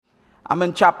I'm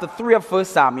in chapter 3 of 1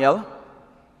 Samuel.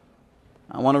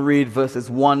 I want to read verses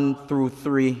 1 through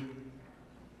 3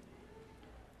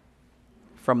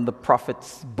 from the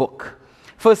prophet's book.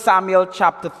 1 Samuel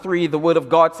chapter 3, the word of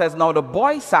God says, "Now the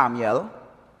boy Samuel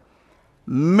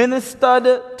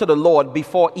ministered to the Lord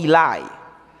before Eli,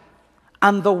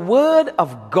 and the word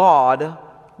of God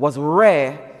was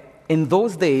rare in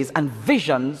those days, and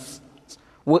visions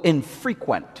were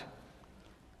infrequent."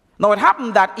 Now it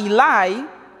happened that Eli,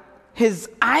 his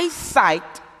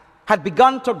eyesight had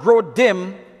begun to grow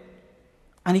dim,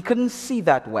 and he couldn't see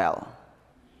that well.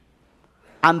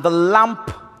 And the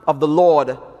lamp of the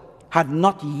Lord had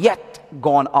not yet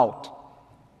gone out.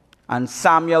 And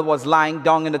Samuel was lying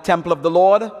down in the temple of the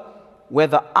Lord, where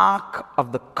the ark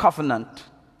of the covenant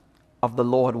of the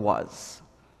Lord was.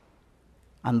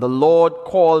 And the Lord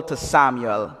called to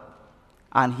Samuel,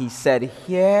 and he said,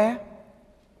 "Here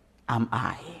am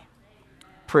I."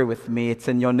 Pray with me. It's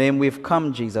in your name we've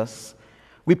come, Jesus.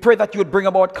 We pray that you would bring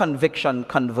about conviction,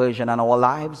 conversion, and our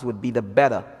lives would be the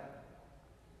better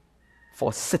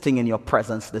for sitting in your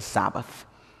presence this Sabbath.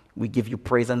 We give you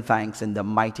praise and thanks in the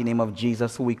mighty name of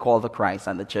Jesus, who we call the Christ,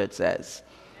 and the church says,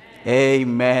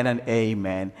 amen and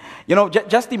amen. You know,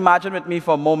 just imagine with me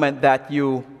for a moment that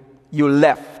you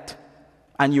left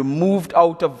and you moved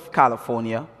out of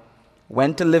California,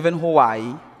 went to live in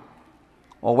Hawaii,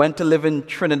 or went to live in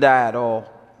Trinidad or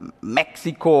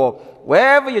Mexico,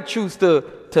 wherever you choose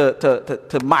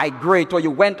to migrate, or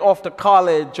you went off to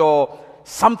college or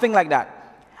something like that.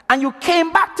 And you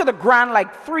came back to the Grand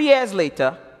like 3 years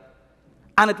later,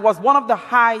 and it was one of the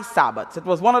high Sabbaths. It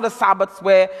was one of the Sabbaths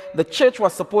where the church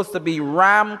was supposed to be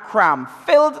ram-cram,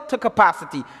 filled to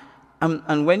capacity.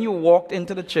 And when you walked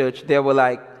into the church, there were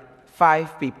like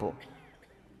 5 people.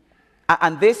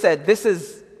 And they said, this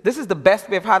is the best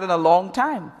we've had in a long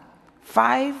time.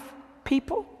 5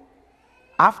 people?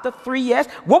 After 3 years?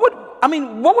 What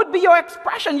would be your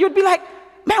expression? You'd be like,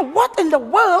 man, what in the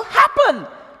world happened?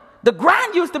 The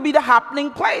Grand used to be the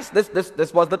happening place.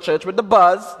 This was the church with the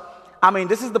buzz.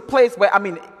 This is the place where,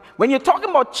 when you're talking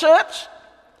about church,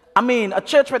 a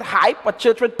church with hype, a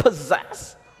church with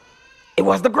possess, it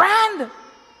was the Grand.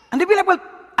 And they'd be like, well,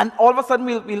 and all of a sudden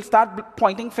we'll start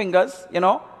pointing fingers, you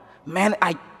know. Man,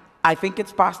 I think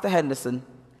it's Pastor Henderson,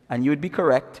 and you'd be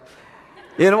correct.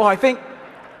 You know, I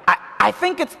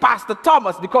think it's Pastor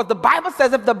Thomas, because the Bible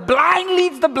says if the blind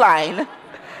leads the blind,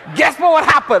 guess what would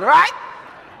happen, right?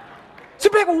 So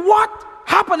you'd be like, what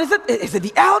happened? Is it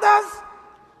the elders?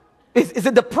 Is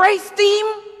it the praise team?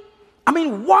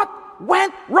 What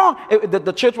went wrong?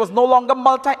 The church was no longer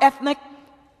multi-ethnic.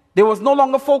 There was no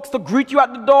longer folks to greet you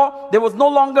at the door. There was no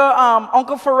longer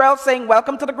Uncle Pharrell saying,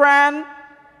 "Welcome to the Grand,"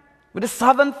 with the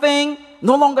southern thing.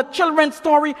 No longer children's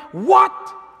story. What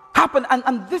happened?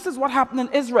 And this is what happened in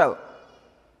Israel.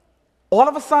 All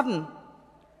of a sudden,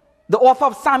 the author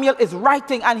of Samuel is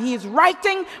writing, and he is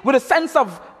writing with a sense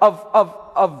of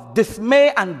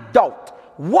dismay and doubt.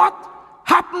 What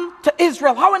happened to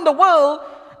Israel? How in the world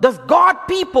does God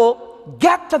people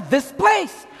get to this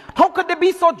place? How could they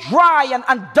be so dry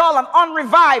and dull and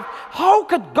unrevived? How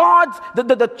could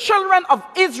the children of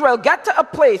Israel get to a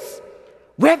place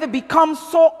where they become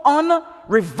so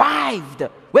unrevived,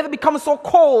 where they become so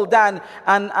cold and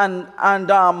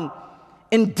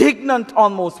indignant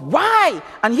almost? Why?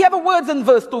 And here the words in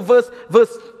verse 2,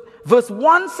 verse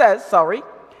 1 says,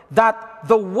 that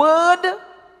the word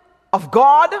of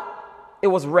God, it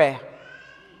was rare.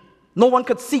 No one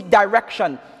could seek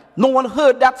direction. No one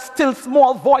heard that still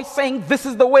small voice saying, "This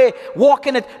is the way, walk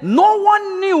in it." No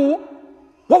one knew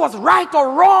what was right or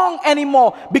wrong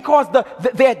anymore, because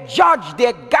their judge,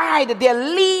 their guide, their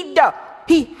leader,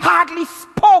 he hardly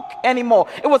spoke anymore.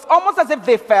 It was almost as if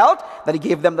they felt that he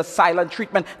gave them the silent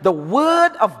treatment. The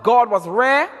word of God was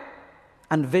rare,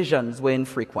 and visions were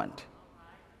infrequent.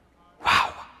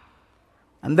 Wow.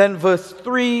 And then verse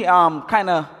 3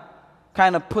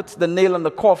 kind of puts the nail in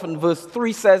the coffin. Verse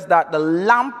 3 says that the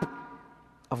lamp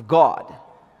of God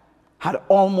had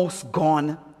almost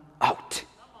gone out.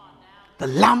 The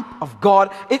lamp of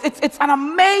God. It's an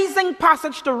amazing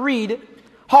passage to read,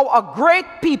 how a great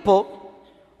people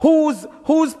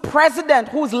whose president,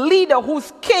 whose leader,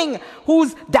 whose king,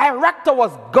 whose director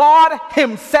was God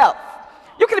himself.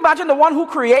 You can imagine the one who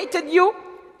created you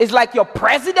is like your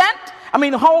president.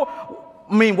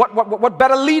 What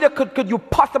better leader could you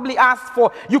possibly ask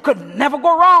for? You could never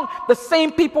go wrong. The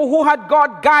same people who had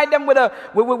God guide them with a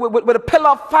pillar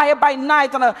of fire by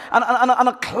night and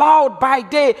a cloud by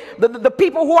day. The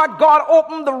people who had God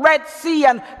open the Red Sea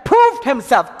and proved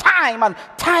himself time and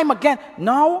time again.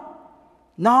 Now,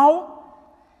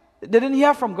 they didn't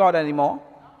hear from God anymore.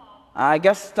 I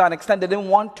guess to an extent they didn't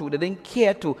want to, they didn't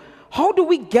care to. How do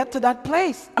we get to that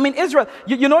place? I mean, Israel,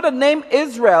 you know the name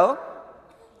Israel,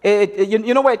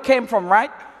 you know where it came from,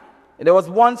 right? There was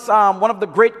once one of the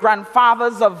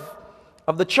great-grandfathers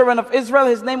of the children of Israel.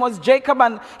 His name was Jacob,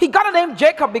 and he got the name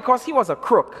Jacob because he was a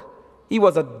crook. He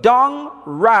was a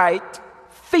downright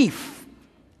thief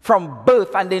from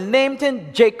birth, and they named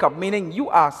him Jacob, meaning you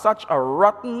are such a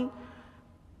rotten,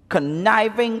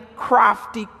 conniving,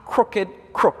 crafty, crooked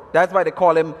crook. That's why they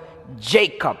call him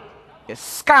Jacob, a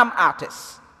scam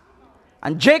artist.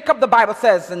 And Jacob, the Bible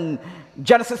says in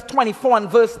Genesis 24 and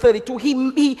verse 32,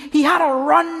 he had a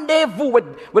rendezvous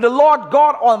with the Lord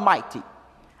God Almighty.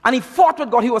 And he fought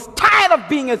with God. He was tired of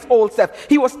being his old self.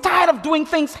 He was tired of doing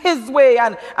things his way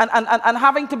and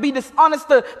having to be dishonest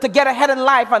to get ahead in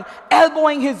life and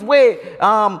elbowing his way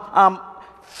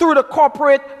through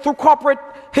corporate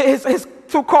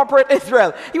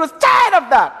Israel. He was tired of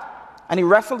that. And he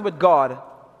wrestled with God.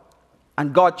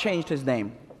 And God changed his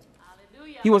name.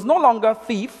 Hallelujah. He was no longer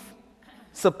thief,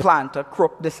 supplanter,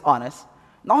 crook, dishonest.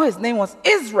 Now his name was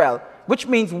Israel, which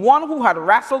means one who had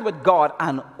wrestled with God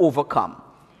and overcome.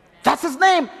 That's his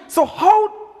name. So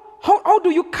how do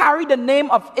you carry the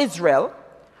name of Israel?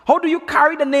 How do you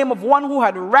carry the name of one who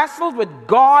had wrestled with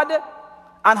God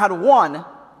and had won,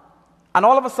 and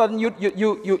all of a sudden you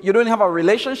don't have a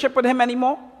relationship with him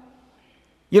anymore?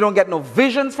 You don't get no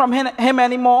visions from him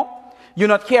anymore. You're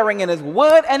not hearing in his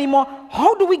word anymore.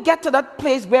 How do we get to that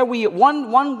place where we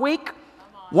one week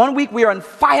we are on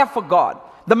fire for God?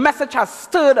 The message has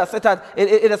stirred us.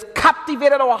 It has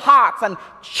captivated our hearts and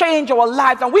changed our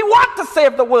lives, and we want to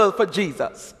save the world for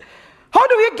Jesus. How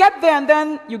do you get there? And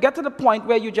then you get to the point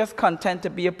where you're just content to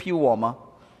be a pew warmer.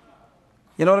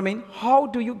 You know what I mean? How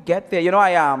do you get there? You know,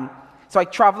 I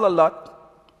travel a lot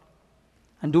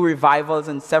and do revivals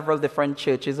in several different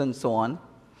churches and so on.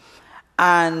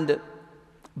 And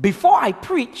before I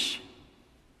preach,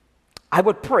 I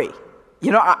would pray.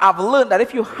 You know, I've learned that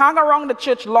if you hang around the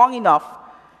church long enough,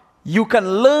 you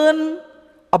can learn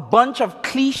a bunch of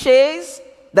cliches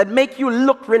that make you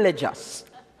look religious,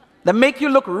 that make you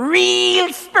look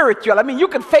real spiritual. I mean, you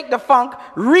can fake the funk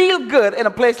real good in a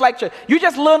place like church. You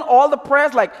just learn all the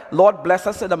prayers like, Lord, bless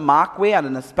us in a marked way and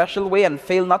in a special way and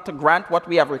fail not to grant what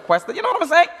we have requested. You know what I'm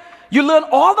saying? You learn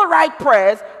all the right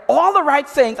prayers, all the right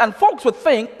sayings, and folks would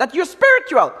think that you're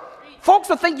spiritual. Folks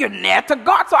would think you're near to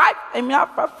God. So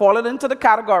I've fallen into the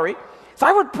category. So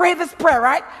I would pray this prayer,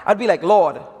 right? I'd be like,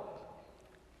 Lord,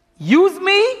 use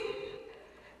me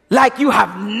like you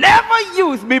have never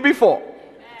used me before.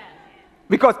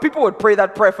 Because people would pray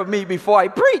that prayer for me before I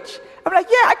preach. I'm like,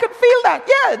 yeah, I could feel that.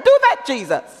 Yeah, do that,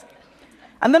 Jesus.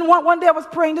 And then one day I was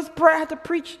praying this prayer. I had to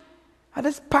preach at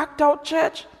this packed out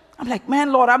church. I'm like,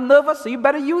 man, Lord, I'm nervous, so you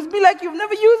better use me like you've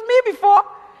never used me before.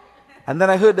 And then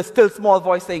I heard the still small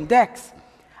voice saying, Dex,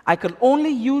 I can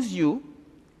only use you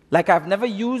like I've never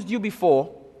used you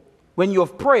before when you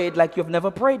have prayed like you've never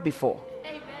prayed before.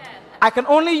 Amen. I can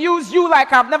only use you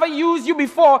like I've never used you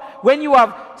before when you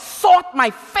have sought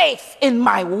my face in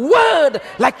my word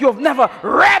like you have never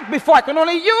read before. I can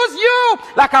only use you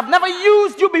like I've never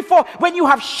used you before when you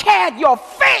have shared your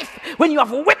faith, when you have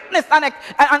witnessed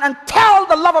and tell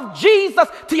the love of Jesus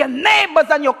to your neighbors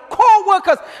and your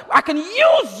co-workers. I can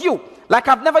use you like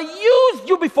I've never used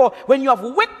you before when you have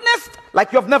witnessed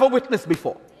like you have never witnessed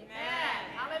before. Amen.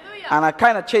 Hallelujah. And I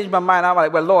kind of changed my mind. I'm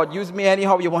like, well, Lord, use me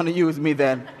anyhow you want to use me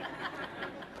then.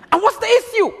 And what's the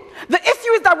issue? The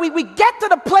issue is that we get to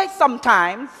the place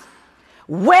sometimes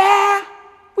where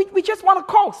we just want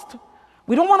to coast.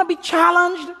 We don't want to be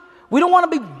challenged. We don't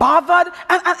want to be bothered.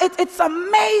 And it's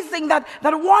amazing that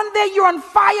one day you're on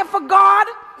fire for God.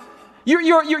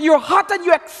 You're hot and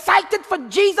you're excited for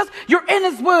Jesus. You're in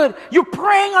his word. You're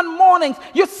praying on mornings.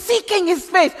 You're seeking his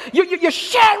face. You're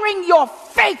sharing your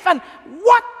faith. And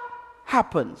what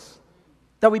happens?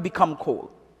 That we become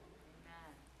cold.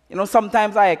 You know,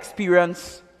 sometimes I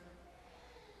experience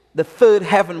the third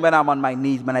heaven when I'm on my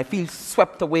knees, when I feel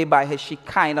swept away by his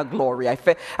Shekinah glory. I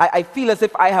feel as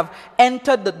if I have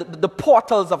entered the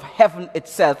portals of heaven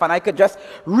itself, and I could just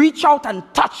reach out and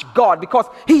touch God because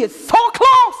he is so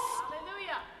close.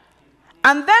 Hallelujah.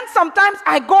 And then sometimes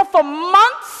I go for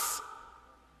months,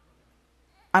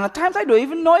 and at times I don't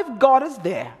even know if God is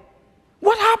there.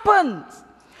 What happens?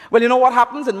 Well, you know what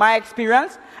happens in my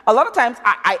experience? A lot of times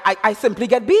I simply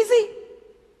get busy.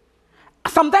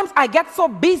 Sometimes I get so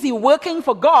busy working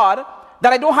for God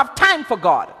that I don't have time for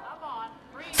God.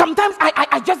 Sometimes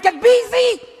I just get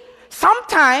busy.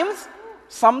 Sometimes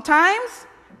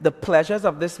the pleasures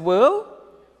of this world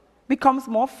becomes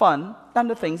more fun than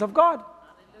the things of God.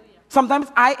 Sometimes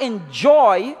I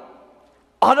enjoy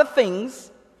other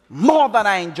things more than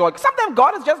I enjoy. Sometimes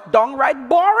God is just downright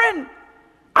boring.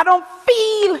 I don't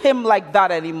feel him like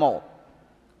that anymore.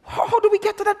 How do we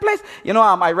get to that place? You know,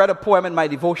 I read a poem in my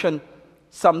devotion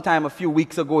sometime a few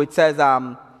weeks ago. It says,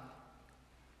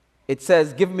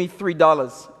 give me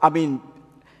 $3.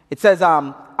 It says,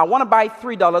 I want to buy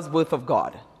 $3 worth of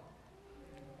God.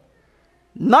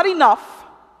 Not enough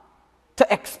to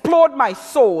explode my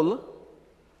soul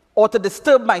or to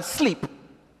disturb my sleep,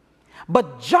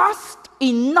 but just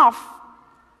enough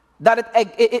that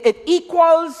it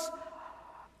equals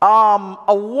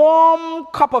a warm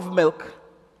cup of milk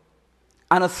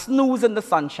and a snooze in the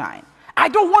sunshine. I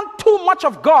don't want too much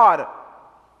of God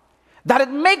that it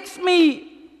makes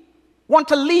me want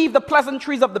to leave the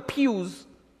pleasantries of the pews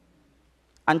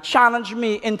and challenge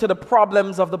me into the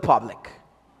problems of the public.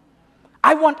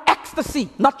 I want ecstasy,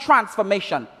 not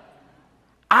transformation.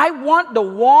 I want the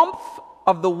warmth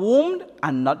of the womb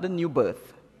and not the new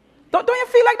birth. Don't you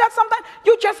feel like that sometimes?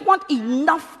 You just want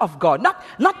enough of God.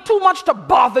 Not too much to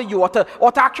bother you or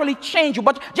to actually change you,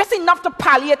 but just enough to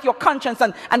palliate your conscience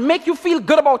and make you feel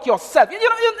good about yourself. You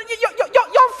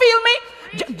feel me?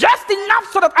 Just enough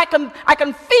so that I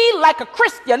can feel like a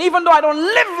Christian, even though I don't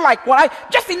live like one.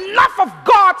 Just enough of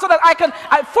God so that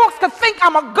folks can think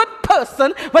I'm a good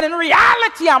person, but in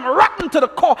reality I'm rotten to the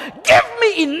core. Give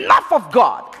me enough of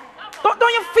God. Don't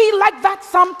you feel like that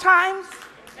sometimes?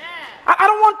 I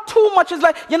don't want too much. It's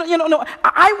like, no,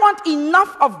 I want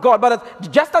enough of God,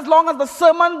 but just as long as the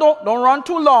sermon don't run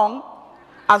too long,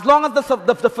 as long as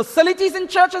the facilities in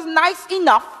church is nice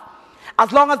enough,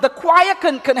 as long as the choir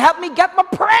can help me get my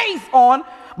praise on,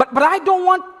 but I don't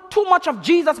want too much of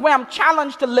Jesus where I'm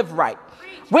challenged to live right,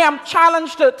 where I'm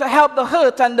challenged to help the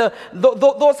hurt and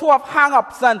those who have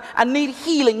hang-ups and need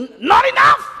healing. Not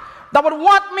enough that would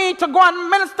want me to go and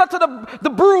minister to the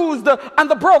bruised and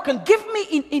the broken. Give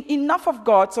me enough of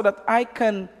God so that I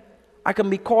can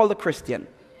be called a Christian.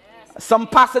 Yes. Some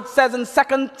passage says in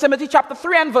 2 Timothy chapter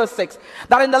 3 and verse 6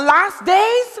 that in the last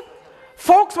days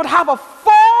folks would have a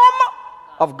form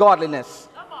of godliness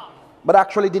but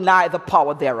actually deny the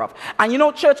power thereof. And you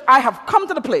know, church, I have come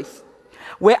to the place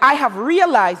where I have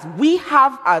realized we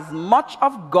have as much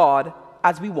of God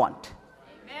as we want.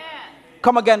 Amen.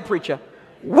 Come again, preacher.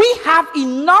 We have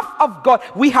enough of God.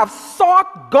 We have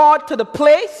sought God to the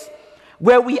place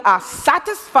where we are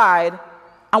satisfied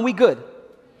and we good.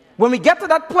 When we get to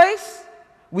that place,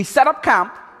 we set up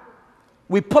camp,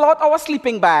 we pull out our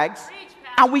sleeping bags,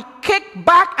 and we kick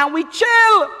back and we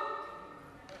chill.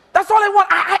 That's all I want.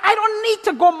 I don't need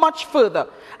to go much further.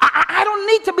 I don't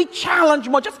need to be challenged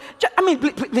more.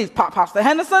 Please, Pastor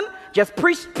Henderson, just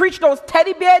preach those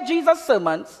teddy bear Jesus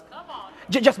sermons.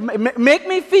 Just make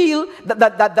me feel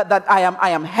that I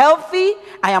am healthy,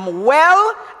 I am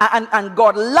well, and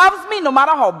God loves me no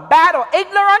matter how bad or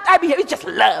ignorant I behave. He just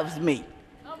loves me.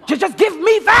 Just give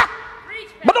me that.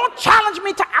 But don't challenge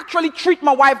me to actually treat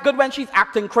my wife good when she's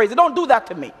acting crazy. Don't do that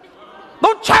to me.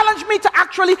 Don't challenge me to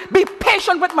actually be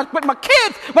patient with my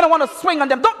kids when I want to swing on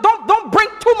them. Don't bring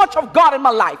too much of God in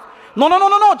my life. No.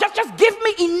 Just give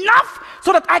me enough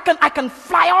so that I can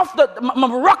fly off my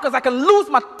rockers. I can lose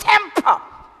my temper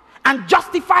and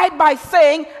justify it by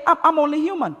saying I'm only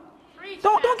human.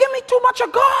 Don't give me too much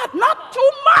of God. Not too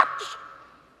much.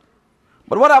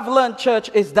 But what I've learned, church,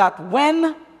 is that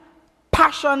when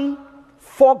passion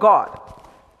for God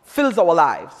fills our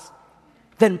lives,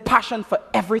 then passion for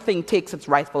everything takes its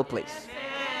rightful place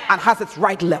and has its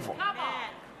right level.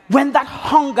 When that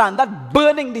hunger and that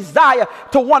burning desire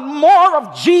to want more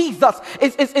of Jesus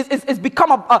is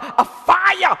become a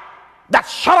fire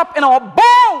that's shut up in our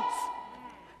bones,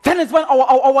 then it's when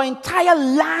our entire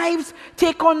lives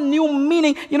take on new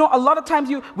meaning. You know, a lot of times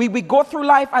we go through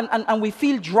life and we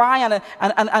feel dry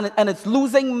and it's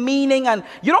losing meaning, and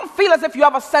you don't feel as if you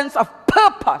have a sense of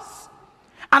purpose.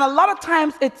 And a lot of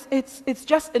times it's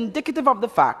just indicative of the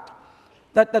fact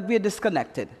that we are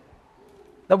disconnected,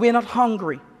 that we are not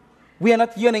hungry, we are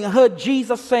not yearning. I heard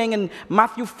Jesus saying in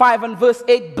Matthew 5 and verse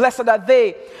 8, blessed are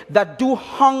they that do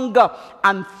hunger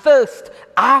and thirst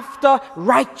after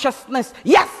righteousness.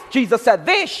 Yes, Jesus said,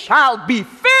 they shall be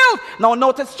filled. Now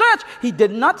notice, church, he did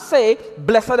not say,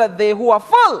 blessed are they who are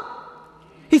full.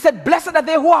 He said, blessed are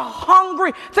they who are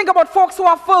hungry. Think about folks who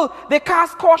are full. They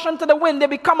cast caution to the wind. They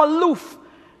become aloof.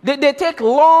 They take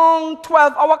long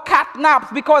 12-hour cat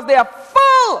naps because they are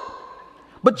full.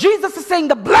 But Jesus is saying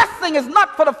the blessed blessing is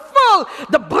not for the full.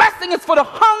 The blessing is for the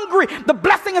hungry. The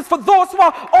blessing is for those who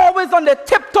are always on their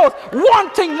tiptoes,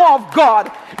 wanting more of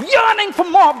God, yearning for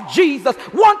more of Jesus,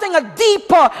 wanting a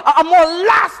deeper, a more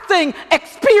lasting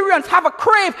experience, have a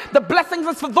crave. The blessings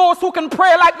is for those who can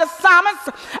pray like the psalmist,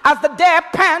 as the deer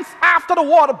pants after the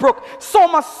water brook, so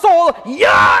my soul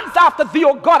yearns after thee,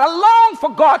 O God. I long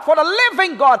for God, for the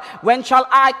living God. When shall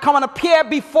I come and appear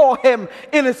before him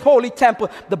in his holy temple?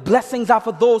 The blessings are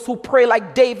for those who pray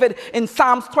like David in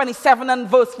Psalms 27 and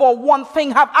verse 4. One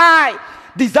thing have I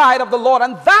desired of the Lord,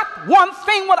 and that one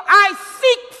thing would I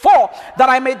seek for, that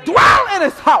I may dwell in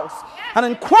his house and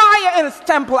inquire in his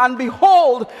temple and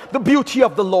behold the beauty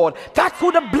of the Lord. That's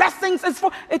who the blessings is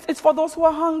for. It's for those who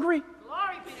are hungry.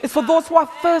 It's for those who are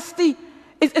thirsty.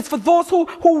 It's for those who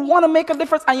want to make a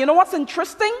difference. And you know what's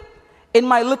interesting? In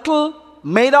my little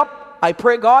made up, I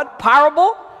pray God,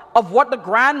 parable of what the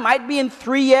grant might be in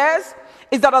 3 years,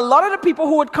 is that a lot of the people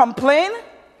who would complain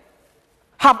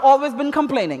have always been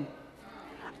complaining.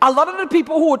 A lot of the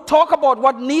people who would talk about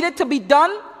what needed to be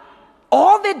done,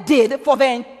 all they did for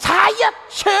their entire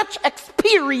church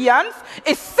experience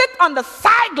is sit on the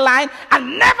sideline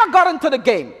and never got into the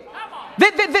game. They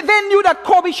knew that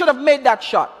Kobe should have made that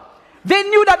shot. They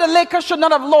knew that the Lakers should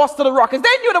not have lost to the Rockets.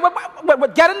 They knew that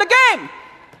we'd get in the game.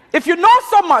 If you know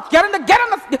so much, get in the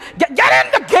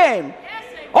game.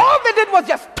 All they did was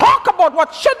just talk about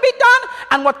what should be done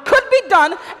and what could be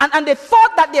done, and they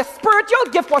thought that their spiritual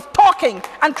gift was talking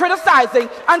and criticizing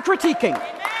and critiquing.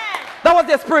 That was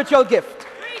their spiritual gift.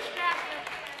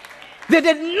 They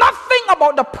did nothing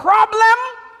about the problem.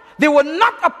 They were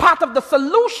not a part of the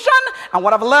solution. And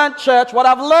what I've learned,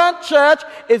 church,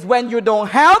 is when you don't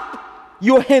help,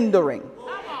 you're hindering.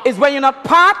 Is when you're not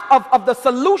part of the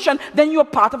solution, then you're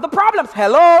part of the problems.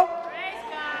 Hello?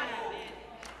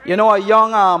 You know, a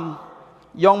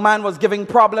young man was giving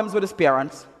problems with his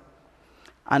parents,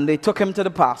 and they took him to the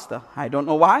pastor. I don't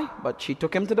know why, but she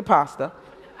took him to the pastor.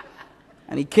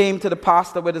 And he came to the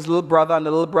pastor with his little brother, and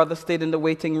the little brother stayed in the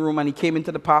waiting room, and he came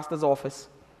into the pastor's office.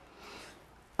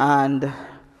 And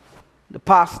the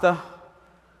pastor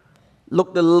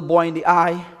looked the little boy in the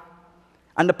eye,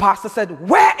 and the pastor said,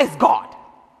 "Where is God?"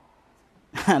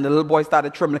 And the little boy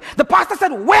started trembling. The pastor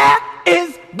said, "Where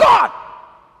is God?"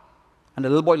 And the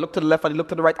little boy looked to the left and he looked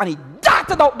to the right, and he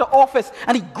darted out the office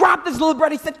and he grabbed his little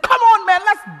brother. He said, "Come on, man,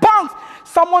 let's bounce.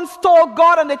 Someone stole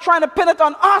God and they're trying to pin it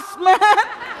on us, man."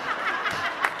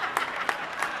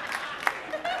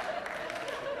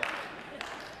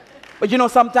 But you know,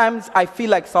 sometimes I feel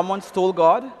like someone stole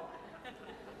God.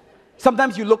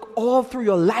 Sometimes you look all through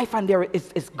your life and there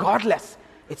is godless.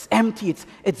 It's empty.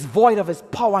 It's void of his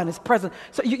power and his presence.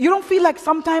 So you don't feel like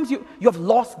sometimes you have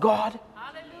lost God?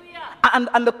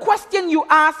 Hallelujah. And the question you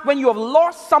ask when you have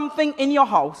lost something in your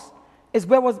house is,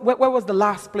 where was the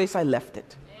last place I left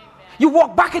it? Amen. You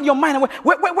walk back in your mind and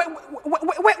where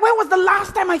was the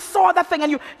last time I saw that thing?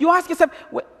 And you ask yourself,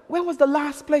 where was the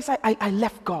last place I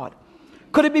left God?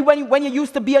 Could it be when you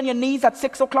used to be on your knees at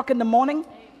 6 o'clock in the morning?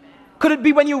 Could it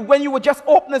be when you would just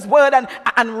open his word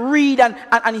and read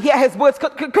and hear his words?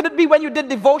 Could it be when you did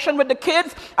devotion with the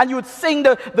kids and you would sing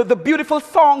the beautiful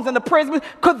songs and the praise?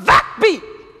 Could that be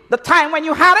the time when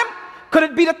you had him? Could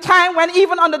it be the time when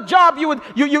even on the job you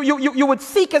would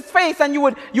seek his face and you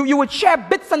would share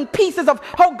bits and pieces of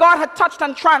how God had touched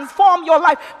and transformed your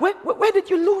life? Where did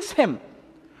you lose him?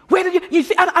 Where did you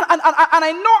see? And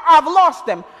I know I've lost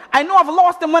him. I know I've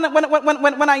lost him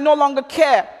when I no longer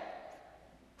care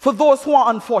for those who are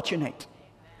unfortunate.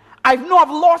 I know I've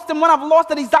lost him when I've lost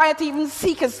the desire to even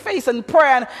seek his face and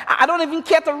pray, and I don't even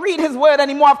care to read his word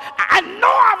anymore. I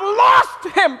know I've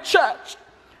lost him, church,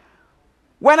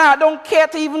 when I don't care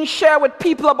to even share with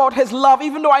people about his love,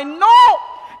 even though I know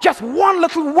just one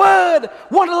little word,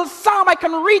 one little psalm I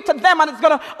can read to them, and it's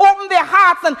going to open their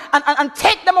hearts and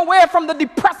take them away from the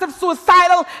depressive,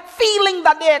 suicidal feeling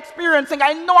that they're experiencing.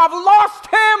 I know I've lost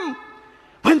him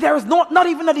when there is not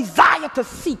even a desire to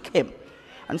seek him.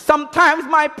 And sometimes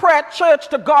my prayer, church,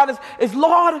 to God is,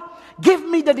 Lord, give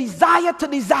me the desire to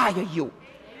desire you.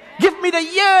 Give me the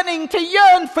yearning to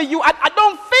yearn for you. I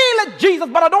don't feel it, Jesus,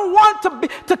 but I don't want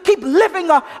to keep living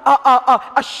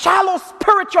a shallow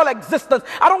spiritual existence.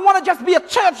 I don't want to just be a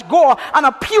church goer and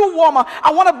a pew warmer.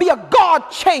 I want to be a God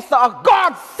chaser, a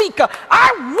God seeker.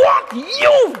 I want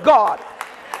you, God.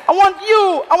 I want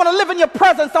you. I want to live in your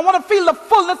presence. I want to feel the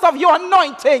fullness of your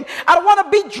anointing. I don't want to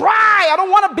be dry. I don't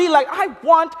want to be like, I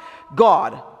want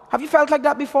God. Have you felt like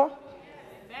that before?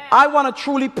 I want to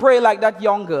truly pray like that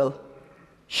young girl.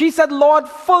 She said, Lord,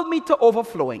 fill me to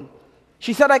overflowing.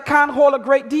 She said, I can't hold a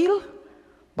great deal,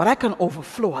 but I can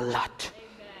overflow a lot.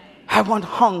 I want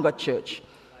hunger, church.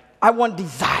 I want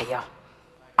desire.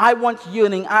 I want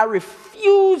yearning. I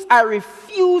refuse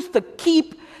to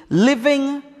keep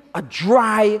living a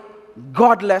dry,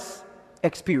 godless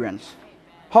experience.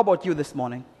 How about you this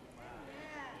morning?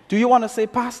 Do you want to say,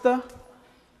 Pastor,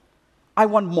 I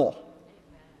want more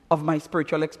of my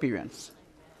spiritual experience.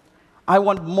 I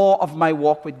want more of my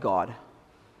walk with God.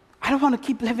 I don't want to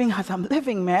keep living as I'm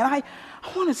living, man. I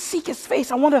want to seek his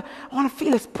face. I want to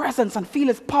feel his presence and feel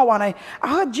his power. And I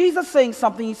heard Jesus saying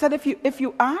something. He said, if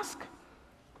you ask,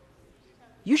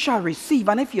 you shall receive.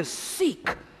 And if you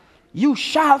seek, you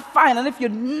shall find. And if you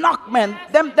knock, man,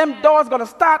 them doors going to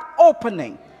start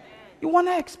opening. You want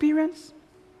that experience?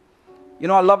 You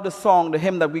know, I love the song, the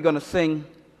hymn that we're going to sing,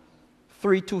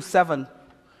 327.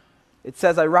 It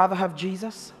says, I'd rather have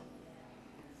Jesus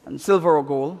than silver or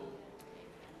gold.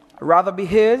 I'd rather be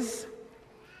his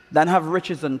than have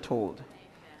riches untold.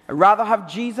 I'd rather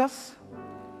have Jesus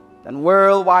than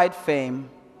worldwide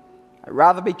fame. I'd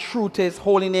rather be true to his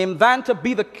holy name than to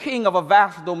be the king of a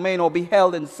vast domain or be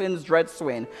held in sin's dread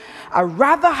sway. I'd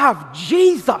rather have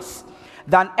Jesus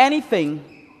than anything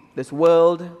this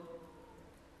world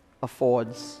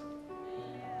affords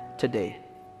today.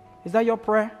 Is that your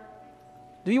prayer?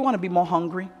 Do you want to be more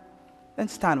hungry? Then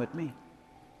stand with me.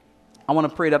 I want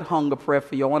to pray that hunger prayer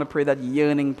for you. I want to pray that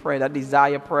yearning prayer, that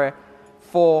desire prayer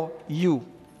for you.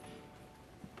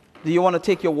 Do you want to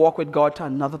take your walk with God to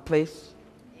another place?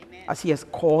 Amen. As he has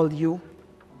called you?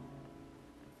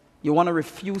 You want to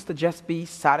refuse to just be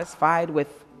satisfied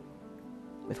with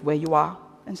where you are?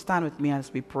 Then stand with me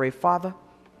as we pray. Father,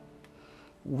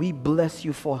 we bless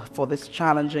you for this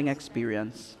challenging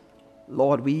experience.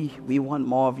 Lord, we want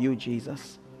more of you,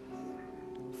 Jesus.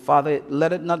 Father,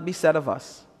 let it not be said of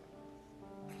us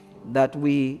that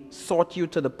we sought you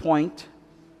to the point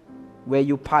where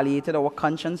you palliated our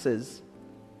consciences,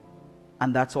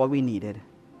 and that's all we needed.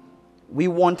 We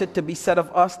want it to be said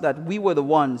of us that we were the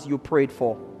ones you prayed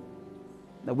for,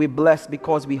 that we're blessed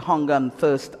because we hunger and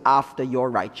thirst after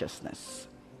your righteousness.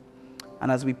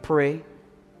 And as we pray,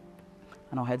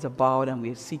 and our heads are bowed and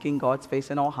we're seeking God's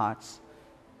face in our hearts,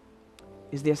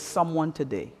 is there someone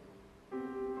today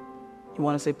you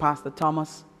want to say, Pastor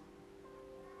Thomas,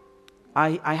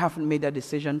 I haven't made that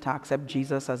decision to accept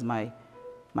Jesus as my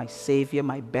Savior,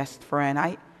 my best friend.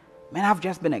 I've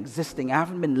just been existing. I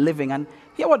haven't been living. And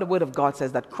hear what the Word of God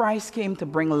says, that Christ came to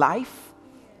bring life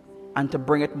and to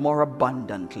bring it more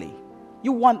abundantly.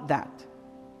 You want that.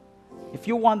 If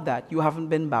you want that, you haven't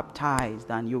been baptized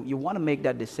and you want to make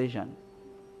that decision.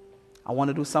 I want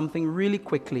to do something really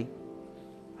quickly.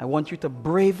 I want you to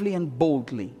bravely and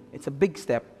boldly, it's a big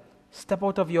step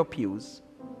out of your pews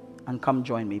and come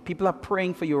join me. People are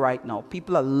praying for you right now.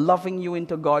 People are loving you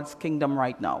into God's kingdom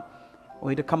right now. I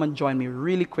want you to come and join me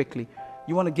really quickly.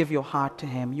 You want to give your heart to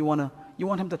him. You want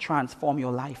him to transform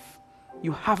your life.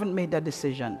 You haven't made that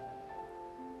decision.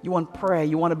 You want prayer.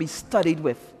 You want to be studied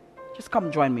with. Just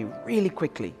come join me really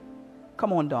quickly.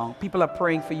 Come on down. People are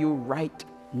praying for you right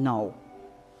now.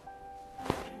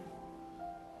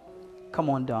 Come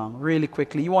on down really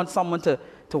quickly. You want someone to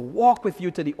walk with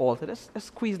you to the altar. Let's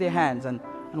squeeze their hands and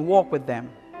walk with them.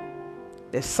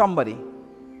 There's somebody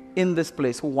in this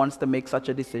place who wants to make such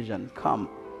a decision. Come.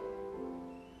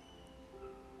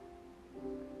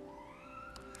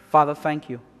 Father, thank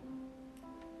you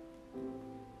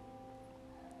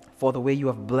for the way you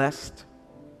have blessed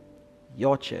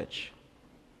your church.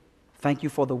 Thank you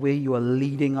for the way you are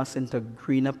leading us into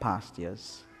greener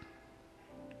pastures.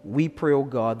 We pray, oh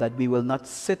God, that we will not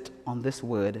sit on this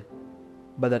word,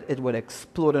 but that it would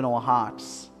explode in our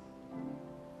hearts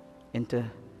into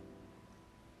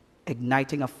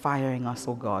igniting a fire in us,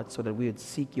 oh God, so that we would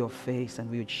seek your face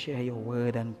and we would share your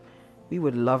word and we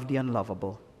would love the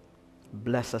unlovable.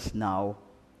 Bless us now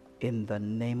in the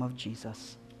name of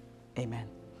Jesus. Amen.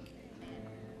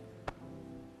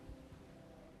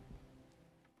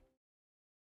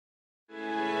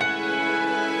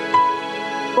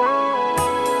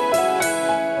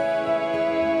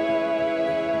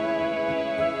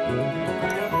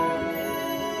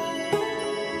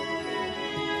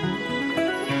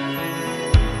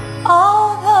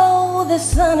 Although the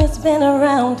sun has been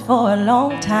around for a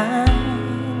long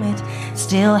time, it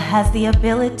still has the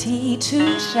ability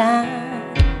to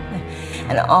shine.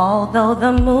 And although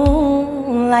the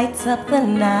moon lights up the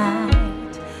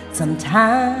night,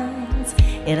 sometimes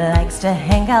it likes to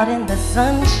hang out in the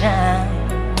sunshine.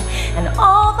 And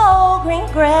although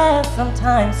green grass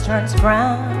sometimes turns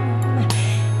brown,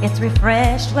 it's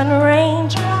refreshed when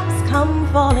raindrops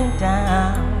come falling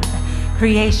down.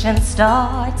 Creation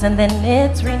starts and then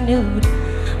it's renewed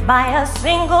by a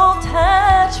single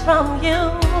touch from you.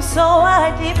 So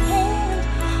I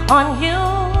depend on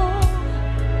you.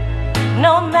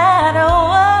 No matter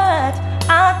what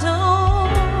I do,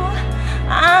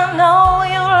 I know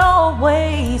you'll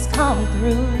always come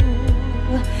through.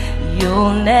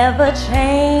 You'll never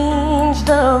change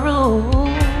the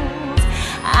rules.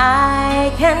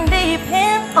 I can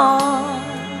depend on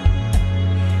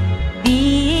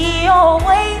the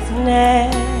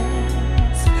alwaysness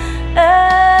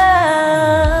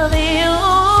of you.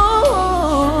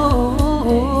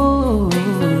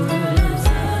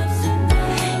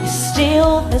 You're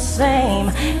still the same,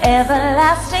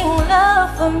 everlasting love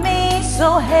for me,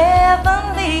 so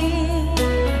heavenly.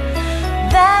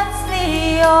 That's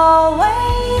the alwaysness.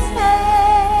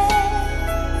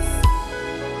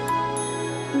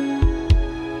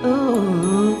 Ooh.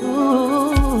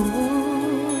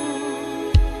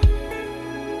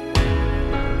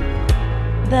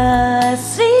 The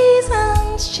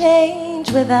seasons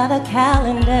change without a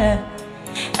calendar,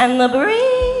 and the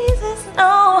breezes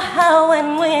know how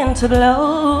and when to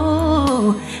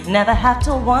blow. Never have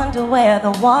to wonder where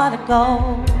the water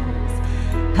goes,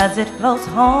 'cause it flows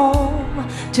home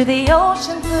to the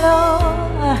ocean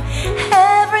floor.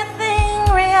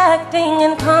 Everything reacting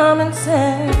in common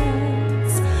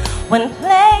sense when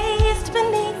placed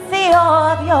beneath the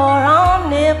awe of your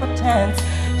omnipotence.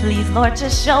 Please, Lord,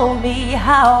 just show me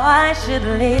how I should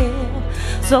live,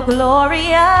 so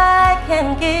glory I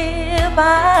can give.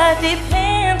 I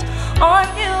depend on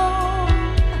you.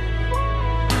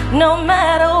 No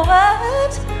matter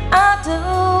what I do,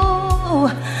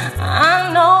 I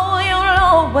know you'll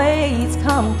always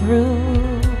come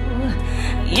through.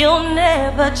 You'll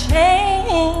never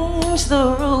change the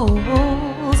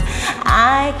rules.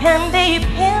 I can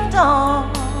depend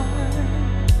on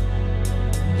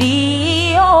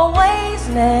the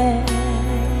alwaysness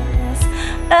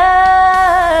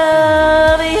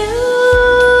of you.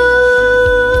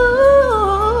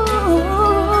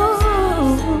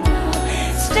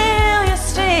 Still, you're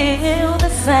still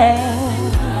the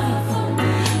same,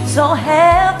 so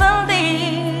heavenly.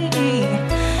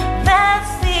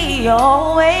 That's the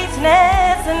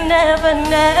alwaysness, and never,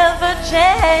 never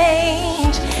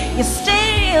change. You're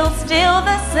still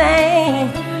the same.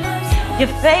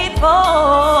 You're faithful,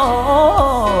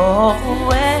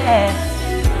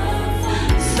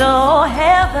 so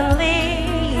heavenly.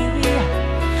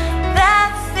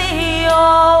 That's the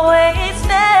alwaysness.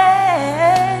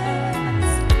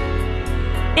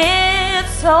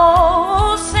 It's so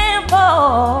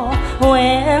simple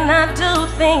when I do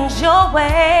things your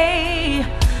way.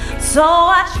 So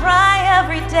I try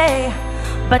every day,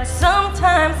 but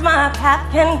sometimes my path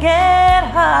can get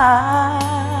hard.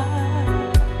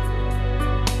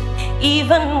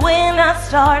 Even when I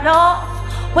start off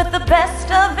with the best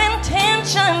of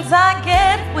intentions, I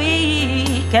get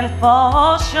weak and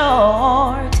fall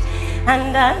short.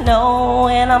 And I know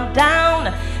when I'm down,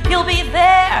 you'll be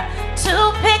there to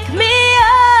pick me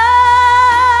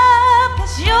up,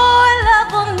 'cause your love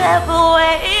will never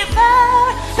waver.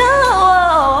 No,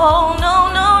 no,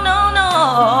 no, no, no.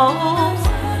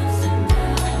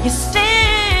 You're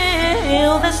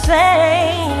still the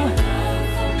same,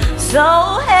 so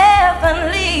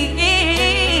heavenly.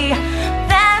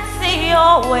 That's the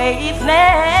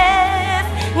alwaysness.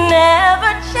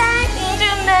 Never change,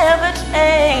 you never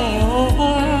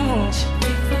change.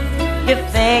 You're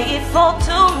faithful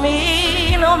to me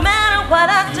no matter what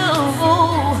I do.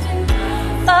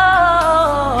 Oh,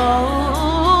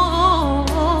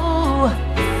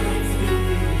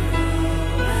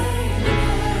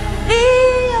 the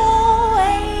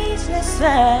alwaysness.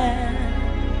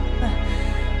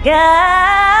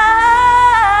 God.